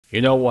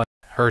You know what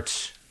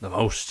hurts the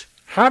most?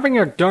 Having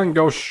a gun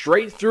go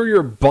straight through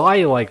your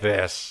body like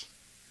this.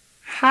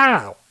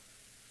 How?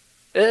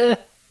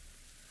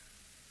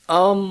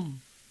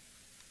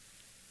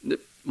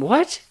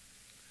 What?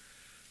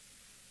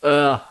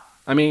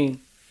 I mean,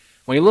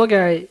 when you look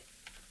at it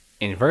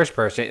in first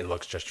person, it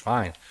looks just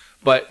fine.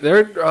 But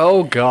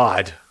oh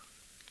god.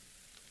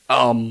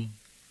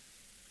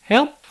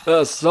 Help!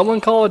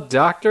 Someone call a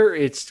doctor.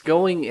 It's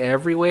going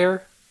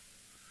everywhere.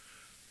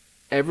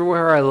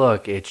 Everywhere I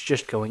look, it's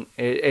just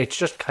it's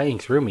just cutting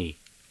through me.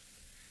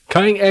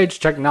 Cutting edge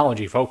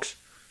technology, folks.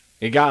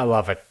 You gotta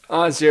love it.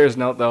 On a serious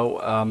note,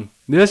 though,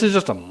 this is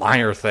just a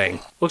minor thing.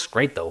 Looks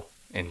great, though,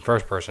 in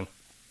first person.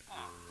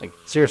 Like,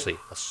 seriously,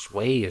 the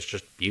sway is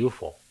just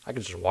beautiful. I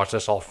could just watch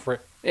this all free.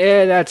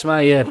 Yeah, that's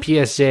my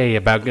PSA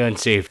about gun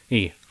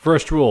safety.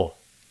 First rule,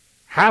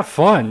 have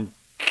fun.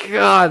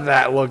 God,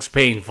 that looks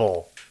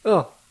painful.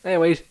 Oh,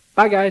 anyways,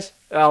 bye, guys.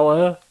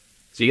 I'll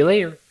see you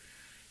later.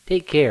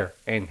 Take care,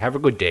 and have a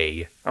good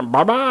day.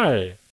 Bye-bye.